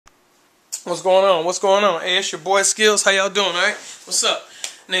What's going on? What's going on? Hey, it's your boy Skills. How y'all doing, alright? What's up?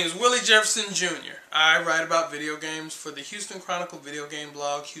 My name is Willie Jefferson Jr. I write about video games for the Houston Chronicle video game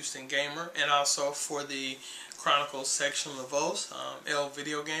blog, Houston Gamer, and also for the Chronicle section of Lavos, L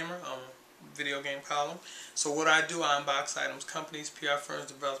Video Gamer, video game column. So what I do, I unbox items companies, PR firms,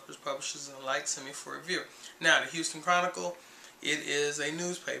 developers, publishers, and the like send me for review. Now, the Houston Chronicle, it is a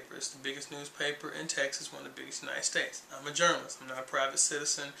newspaper. It's the biggest newspaper in Texas, one of the biggest in the United States. I'm a journalist. I'm not a private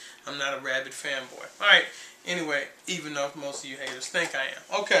citizen. I'm not a rabid fanboy. Alright, anyway, even though most of you haters think I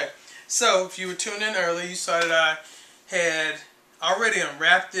am. Okay, so if you were tuned in early, you saw that I had already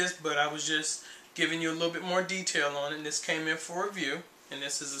unwrapped this, but I was just giving you a little bit more detail on it. And this came in for review. And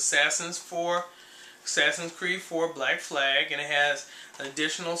this is Assassin's Creed 4 Black Flag, and it has an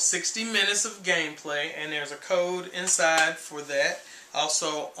additional 60 minutes of gameplay, and there's a code inside for that.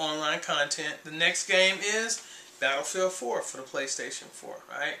 Also online content. The next game is Battlefield 4 for the PlayStation 4,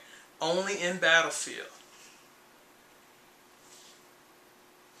 right? Only in Battlefield.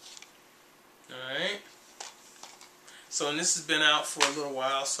 Alright. So, and this has been out for a little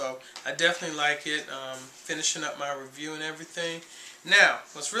while, so I definitely like it. Finishing up my review and everything. Now,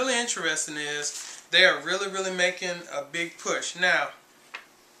 what's really interesting is they are really making a big push. Now,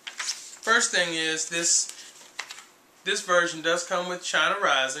 first thing is this version does come with China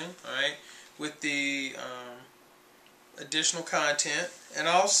Rising, alright, with the additional content, and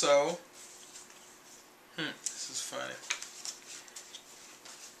also, this is funny,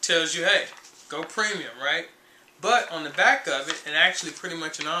 tells you, hey, go premium, right? But on the back of it, and actually pretty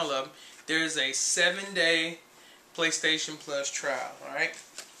much in all of them, there's a 7-day PlayStation Plus trial, alright?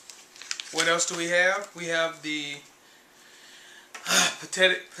 What else do we have? We have the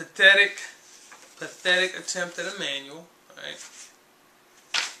pathetic attempt at a manual, alright?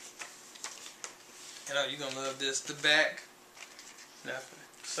 And oh, you're going to love this. The back, nothing.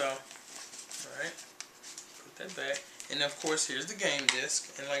 So, alright, put that back. And of course, here's the game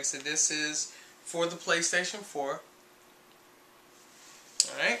disc. And like I said, this is for the PlayStation 4.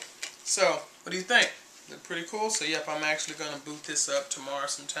 Alright, so what do you think? Look pretty cool. So yep, I'm actually going to boot this up tomorrow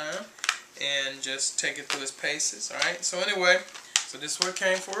sometime and just take it through its paces. Alright, so anyway, so this is where it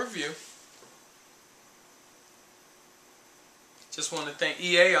came for review. Just want to thank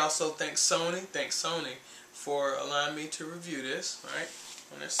EA, also thank Sony for allowing me to review this, alright,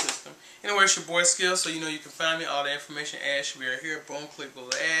 on their system. Anyway, it's your boy Skills, so you know you can find me. All the information, ads should be right here. Boom, click below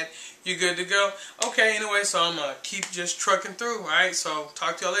the ad. You good to go? Okay, anyway, so I'm going to keep just trucking through, alright? So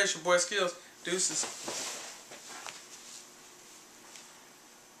talk to y'all later. It's your boy Skills. Deuces.